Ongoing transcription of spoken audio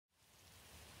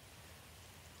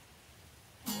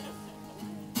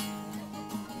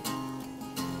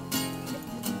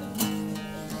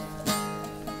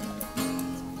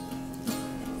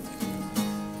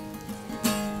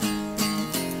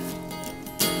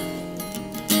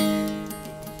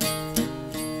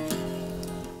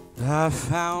I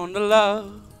found a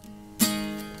love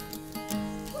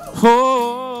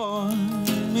for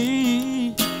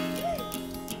me.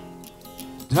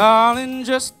 Darling,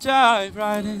 just dive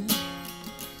right in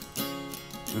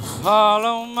and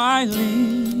follow my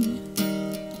lead.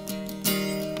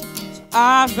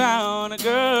 I found a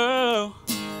girl,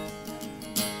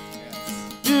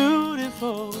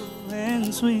 beautiful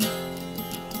and sweet.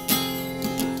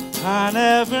 I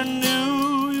never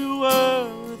knew you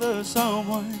were the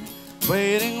someone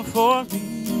waiting for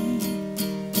me.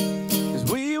 'Cause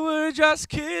we were just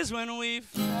kids when we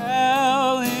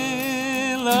fell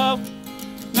in love,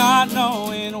 not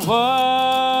knowing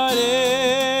what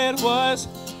it was.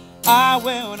 I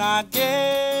will not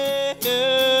give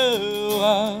you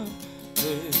up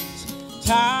this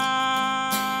time.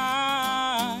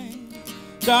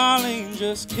 Darling,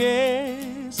 just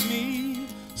kiss me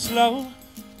slow.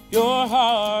 Your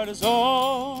heart is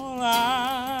all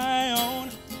I own,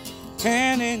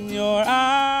 and in your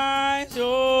eyes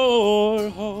you're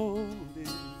holding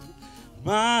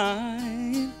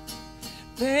mine.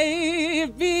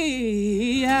 Baby,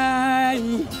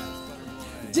 I'm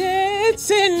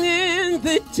dancing in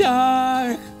the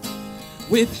dark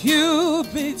with you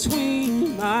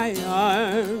between my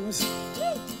arms,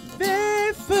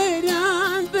 barefoot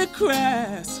on the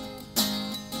grass,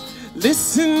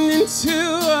 listening to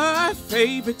our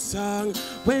favorite song.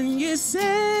 When you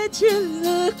said you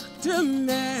looked a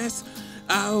mess,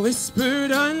 I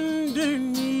whispered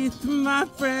underneath my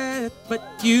breath, but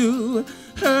you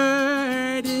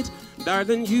heard it.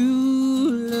 Darling, you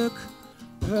look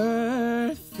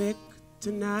perfect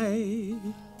tonight.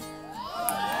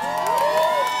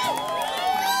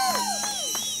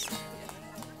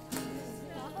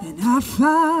 And I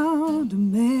found a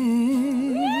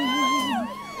man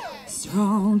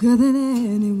stronger than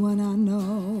anyone I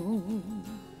know.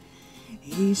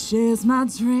 He shares my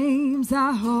dreams.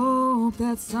 I hope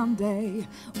that someday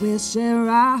we'll share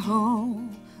our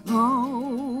home.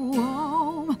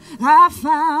 Oh, I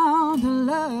found a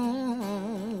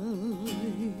love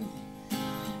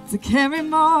to carry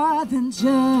more than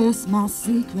just my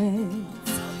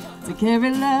secrets, to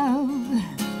carry love,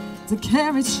 to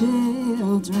carry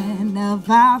children of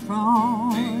our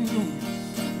own.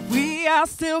 We are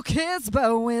still kids,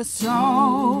 but we're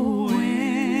so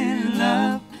in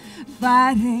love,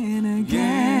 fighting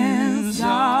against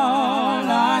all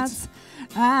odds.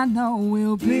 I know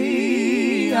we'll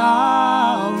be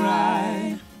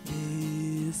alright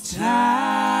this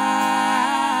time.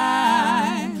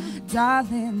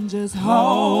 Darling, just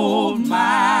hold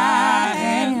my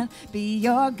hand. Be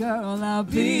your girl, I'll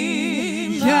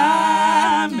be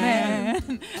your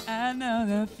man. I know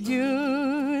the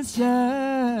future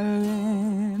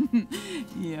in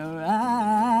your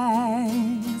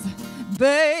eyes.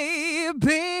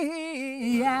 Baby,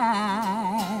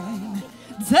 I'm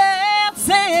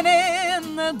dancing in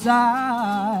the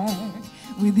dark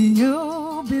with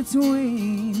you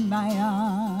between my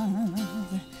arms,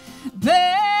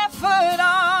 barefoot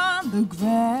on the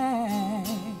grass,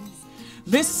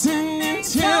 listening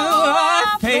to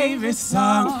our favorite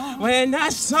song. When I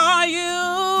saw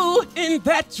you in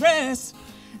that dress,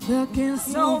 looking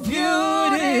so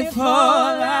beautiful,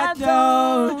 I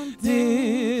don't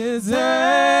deserve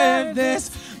this.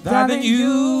 Darling,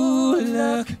 you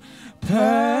look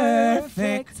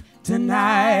perfect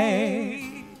tonight.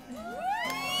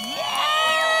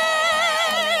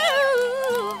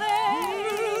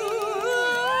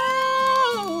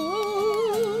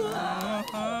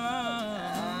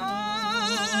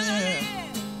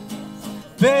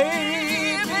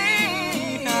 Baby,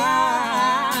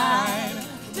 I'm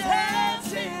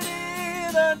dancing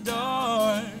in the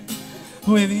dark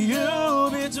with you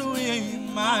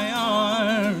between my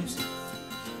arms,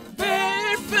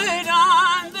 barefoot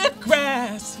on the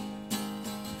grass,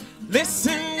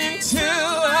 listening to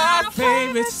our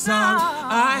favorite song.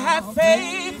 I have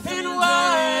faith in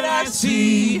what I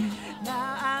see.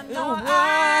 Now I know I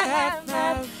have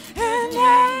met an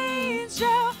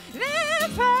angel in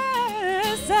person.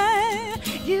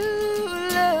 You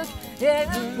look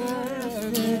perfect.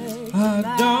 I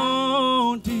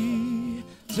don't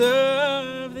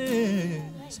deserve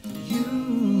this. You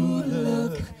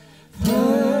look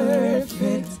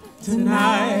perfect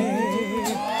tonight.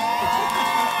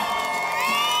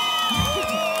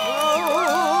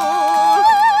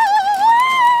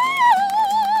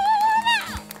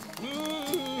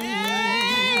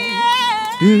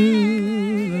 You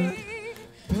look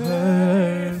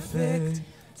perfect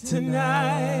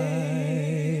tonight.